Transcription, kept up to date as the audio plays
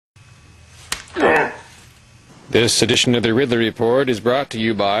This edition of the Ridley Report is brought to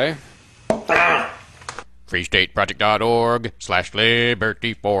you by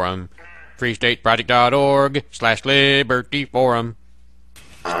freestateproject.org/Liberty Forum. freestateproject.org/Liberty Forum.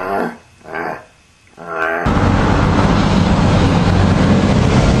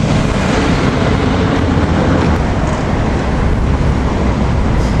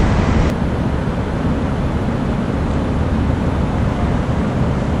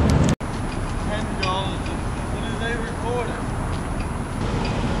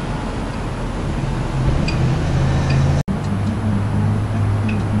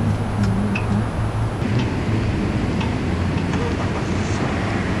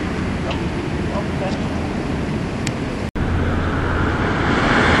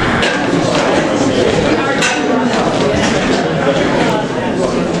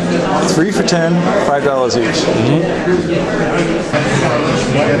 Three for $10, $5 each.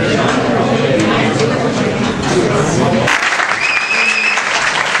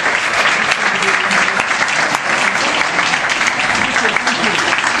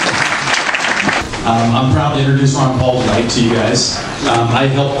 I'm proud to introduce Ron Paul tonight to you guys. I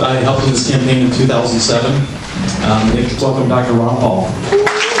helped in this campaign in 2007. Welcome Dr. Ron Paul.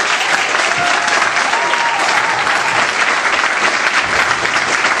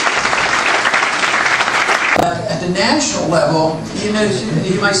 At the national level, you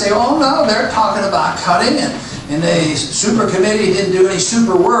might say, oh no, they're talking about cutting, and the super committee didn't do any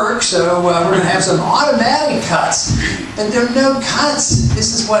super work, so we're going to have some automatic cuts. But there are no cuts.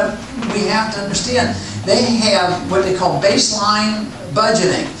 This is what we have to understand. They have what they call baseline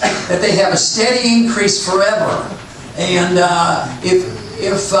budgeting, that they have a steady increase forever. And if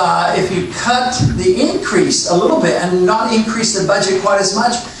you cut the increase a little bit and not increase the budget quite as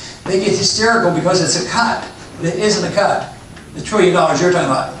much, they get hysterical because it's a cut. It isn't a cut. The $1 trillion you're talking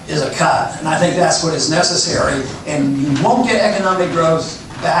about is a cut, and I think that's what is necessary. And you won't get economic growth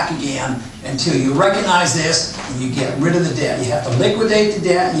back again until you recognize this and you get rid of the debt. You have to liquidate the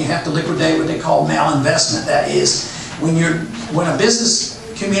debt, and you have to liquidate what they call malinvestment. That is, when a business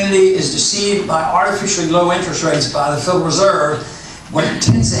community is deceived by artificially low interest rates by the Federal Reserve, what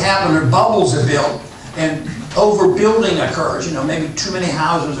tends to happen are bubbles are built and overbuilding occurs. Maybe too many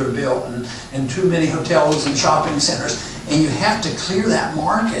houses are built and too many hotels and shopping centers. And you have to clear that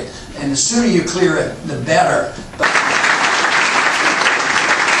market. And the sooner you clear it, the better.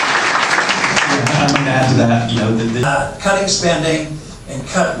 I'm going to add to that, cutting spending and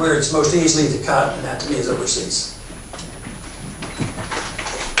cut where it's most easily to cut, and that to me is overseas.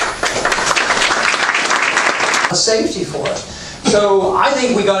 Safety for us. So I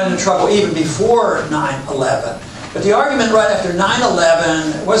think we got into trouble even before 9/11. But the argument right after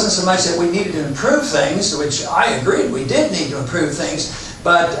 9/11 wasn't so much that we needed to improve things, which I agreed we did need to improve things,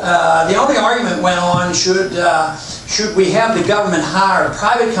 but the only argument went on, should we have the government hire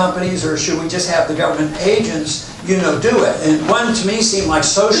private companies, or should we just have the government agents, do it? And one to me seemed like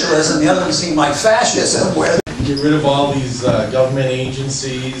socialism, the other one seemed like fascism, where get rid of all these government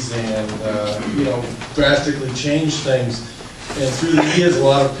agencies and drastically change things. And through the years, a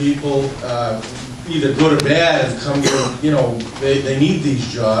lot of people, either good or bad, have come to, they need these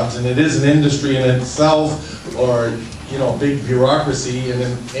jobs, and it is an industry in itself, or big bureaucracy, and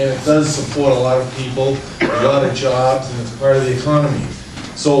it does support a lot of people, a lot of jobs, and it's part of the economy.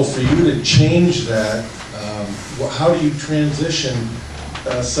 So for you to change that, how do you transition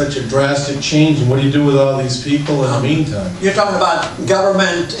such a drastic change, and what do you do with all these people in the meantime? You're talking about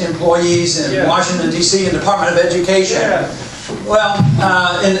government employees in Washington, D.C. and Department of Education. Yeah. Well,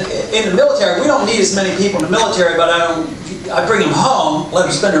 in the military, we don't need as many people in the military, but I bring them home, let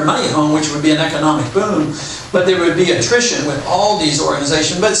them spend their money at home, which would be an economic boom, but there would be attrition with all these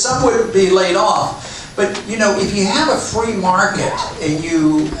organizations, but some would be laid off. But, if you have a free market and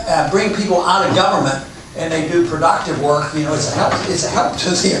you bring people out of government and they do productive work, it's a help to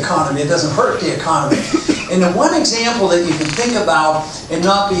the economy. It doesn't hurt the economy. And the one example that you can think about and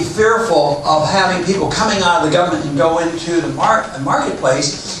not be fearful of having people coming out of the government and go into the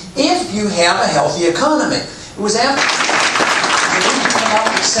marketplace, if you have a healthy economy. It was after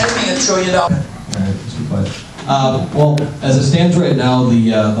saving $1 trillion. All right, that's a good question. Well, as it stands right now,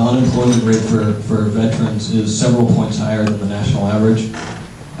 the unemployment rate for veterans is several points higher than the national average,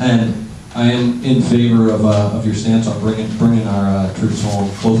 and I am in favor of your stance on bringing our troops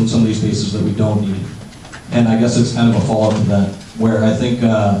home, closing some of these bases that we don't need. And I guess it's kind of a follow-up to that, where I think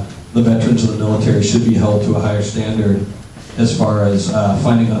the veterans of the military should be held to a higher standard as far as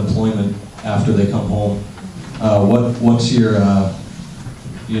finding employment after they come home. What's your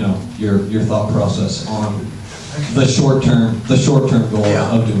your thought process on the short-term goal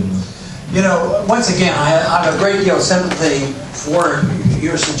of doing this? You know, once again, I have a great deal of sympathy for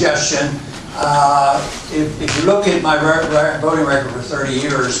your suggestion. If you look at my voting record for 30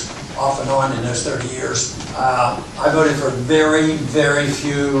 years, off and on in those 30 years, I voted for very, very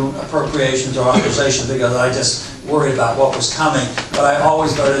few appropriations or authorizations because I just worried about what was coming. But I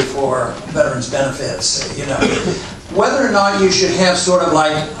always voted for veterans benefits, you know. Whether or not you should have sort of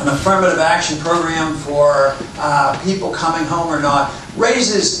like an affirmative action program for people coming home or not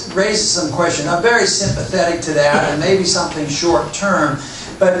raises some question. I'm very sympathetic to that, and maybe something short term.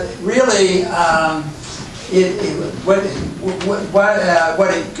 But really, what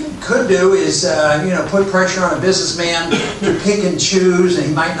it could do is, you know, put pressure on a businessman to pick and choose, and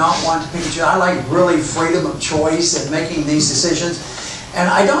he might not want to pick and choose. I like really freedom of choice in making these decisions. And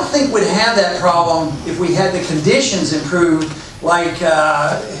I don't think we'd have that problem if we had the conditions improved. Like,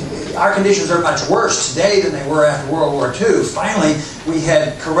 our conditions are much worse today than they were after World War II. Finally, we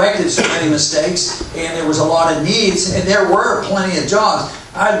had corrected so many mistakes, and there was a lot of needs, and there were plenty of jobs.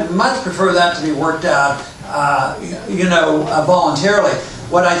 I'd much prefer that to be worked out, you know, voluntarily.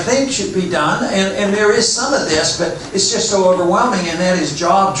 What I think should be done, and there is some of this, but it's just so overwhelming, and that is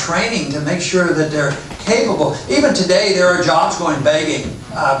job training to make sure that they're capable. Even today, there are jobs going begging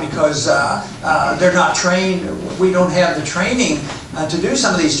because they're not trained. We don't have the training to do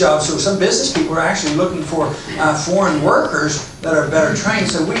some of these jobs. So some business people are actually looking for foreign workers that are better trained.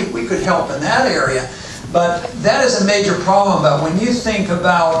 So we could help in that area. But that is a major problem. But when you think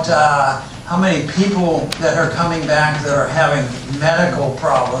about how many people that are coming back that are having medical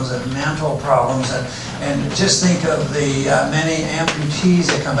problems and mental problems, and just think of the many amputees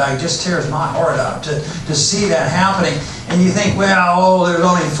that come back, it just tears my heart out to see that happening. And you think, well, oh, there's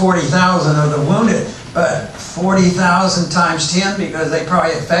only 40,000 of the wounded, but 40,000 times 10, because they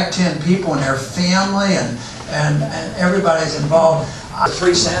probably affect 10 people and their family, and everybody's involved.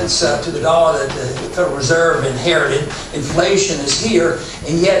 3 cents to the dollar that the Federal Reserve inherited. Inflation is here,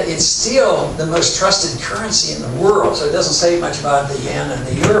 and yet it's still the most trusted currency in the world. So it doesn't say much about the yen and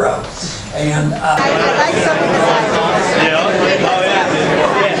the euro. And I like some of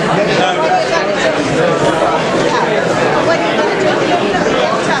the